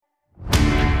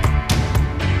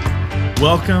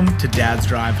Welcome to Dad's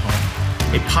Drive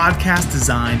Home, a podcast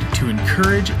designed to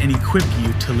encourage and equip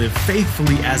you to live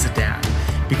faithfully as a dad,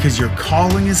 because your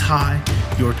calling is high,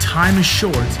 your time is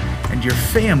short, and your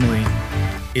family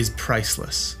is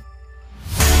priceless.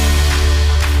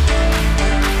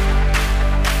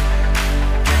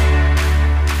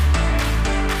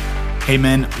 Hey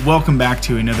men, welcome back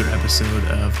to another episode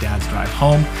of Dad's Drive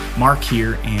Home. Mark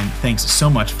here, and thanks so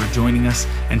much for joining us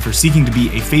and for seeking to be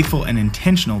a faithful and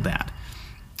intentional dad.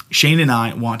 Shane and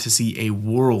I want to see a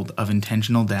world of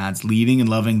intentional dads leading and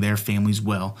loving their families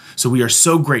well, so we are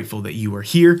so grateful that you are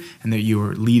here and that you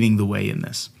are leading the way in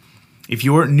this. If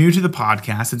you're new to the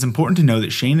podcast, it's important to know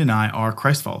that Shane and I are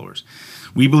Christ followers.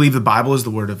 We believe the Bible is the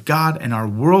Word of God, and our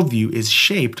worldview is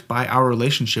shaped by our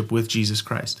relationship with Jesus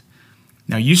Christ.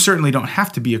 Now, you certainly don't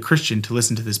have to be a Christian to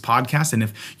listen to this podcast, and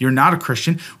if you're not a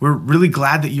Christian, we're really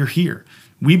glad that you're here.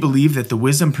 We believe that the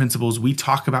wisdom principles we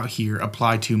talk about here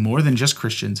apply to more than just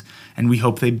Christians, and we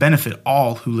hope they benefit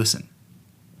all who listen.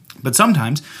 But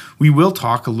sometimes we will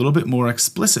talk a little bit more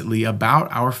explicitly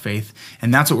about our faith,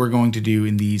 and that's what we're going to do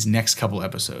in these next couple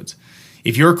episodes.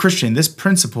 If you're a Christian, this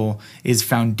principle is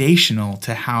foundational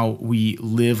to how we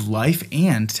live life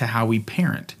and to how we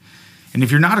parent. And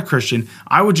if you're not a Christian,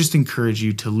 I would just encourage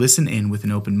you to listen in with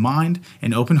an open mind,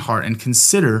 an open heart, and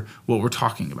consider what we're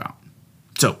talking about.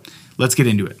 So, let's get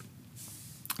into it.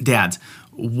 Dads,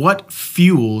 what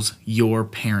fuels your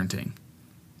parenting?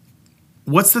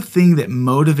 What's the thing that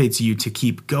motivates you to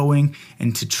keep going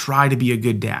and to try to be a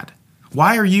good dad?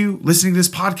 Why are you listening to this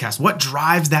podcast? What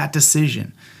drives that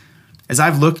decision? As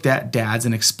I've looked at dads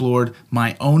and explored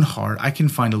my own heart, I can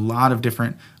find a lot of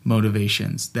different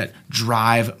motivations that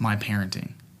drive my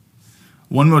parenting.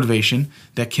 One motivation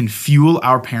that can fuel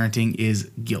our parenting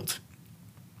is guilt.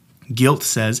 Guilt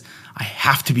says, I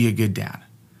have to be a good dad.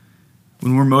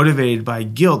 When we're motivated by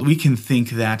guilt, we can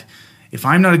think that if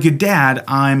I'm not a good dad,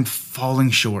 I'm falling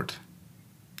short.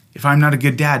 If I'm not a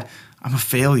good dad, I'm a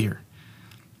failure.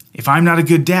 If I'm not a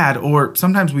good dad, or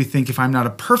sometimes we think if I'm not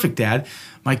a perfect dad,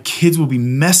 my kids will be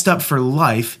messed up for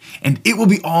life and it will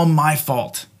be all my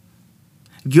fault.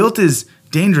 Guilt is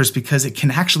dangerous because it can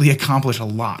actually accomplish a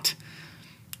lot.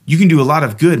 You can do a lot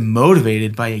of good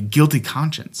motivated by a guilty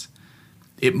conscience.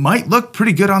 It might look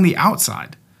pretty good on the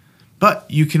outside, but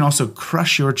you can also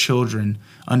crush your children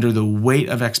under the weight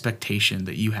of expectation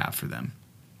that you have for them.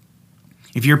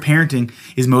 If your parenting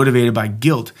is motivated by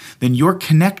guilt, then you're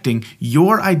connecting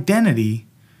your identity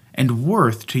and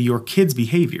worth to your kid's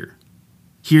behavior.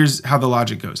 Here's how the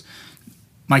logic goes.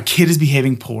 My kid is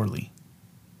behaving poorly.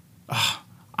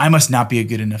 I must not be a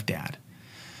good enough dad.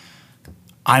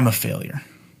 I'm a failure.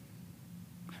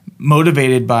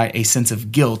 Motivated by a sense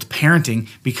of guilt, parenting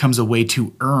becomes a way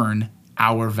to earn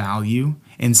our value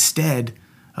instead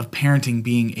of parenting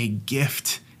being a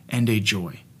gift and a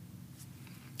joy.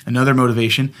 Another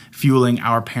motivation fueling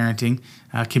our parenting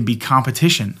can be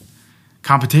competition.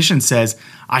 Competition says,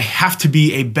 I have to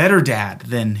be a better dad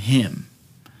than him.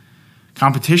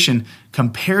 Competition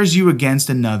compares you against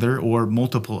another or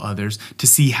multiple others to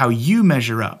see how you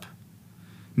measure up.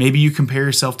 Maybe you compare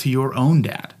yourself to your own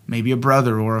dad, maybe a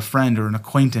brother or a friend or an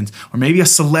acquaintance, or maybe a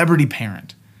celebrity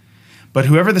parent. But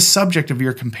whoever the subject of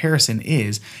your comparison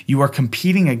is, you are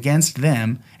competing against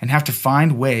them and have to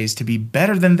find ways to be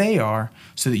better than they are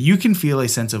so that you can feel a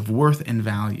sense of worth and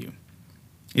value.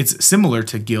 It's similar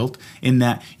to guilt in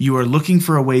that you are looking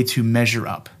for a way to measure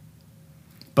up.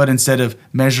 But instead of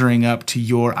measuring up to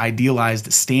your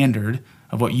idealized standard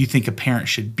of what you think a parent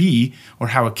should be or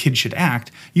how a kid should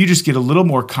act, you just get a little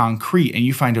more concrete and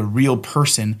you find a real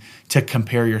person to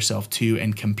compare yourself to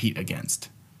and compete against.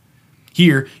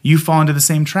 Here, you fall into the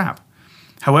same trap.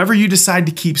 However you decide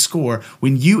to keep score,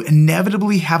 when you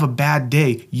inevitably have a bad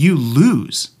day, you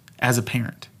lose as a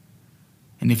parent.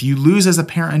 And if you lose as a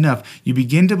parent enough, you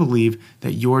begin to believe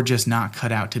that you're just not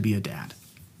cut out to be a dad.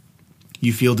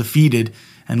 You feel defeated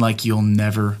and like you'll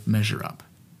never measure up.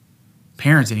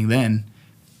 Parenting then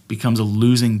becomes a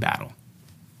losing battle.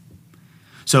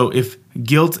 So if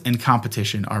guilt and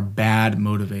competition are bad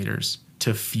motivators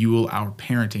to fuel our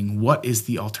parenting, what is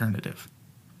the alternative?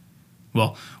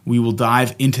 Well, we will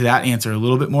dive into that answer a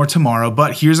little bit more tomorrow,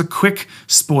 but here's a quick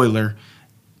spoiler.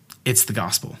 It's the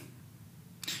gospel.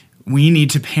 We need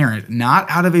to parent not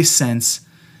out of a sense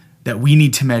that we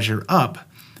need to measure up,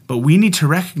 but we need to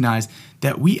recognize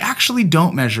that we actually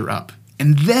don't measure up.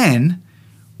 And then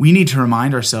we need to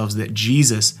remind ourselves that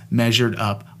Jesus measured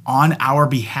up on our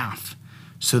behalf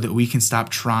so that we can stop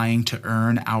trying to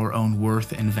earn our own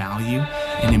worth and value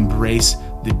and embrace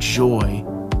the joy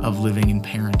of living in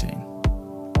parenting.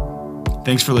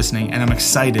 Thanks for listening, and I'm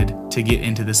excited to get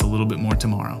into this a little bit more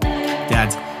tomorrow.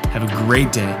 Dads, Have a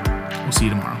great day. We'll see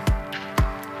you tomorrow.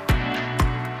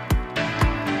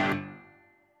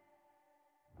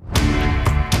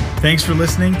 Thanks for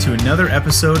listening to another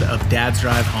episode of Dad's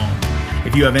Drive Home.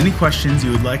 If you have any questions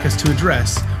you would like us to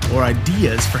address or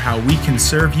ideas for how we can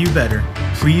serve you better,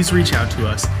 please reach out to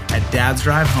us at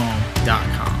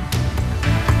dadsdrivehome.com.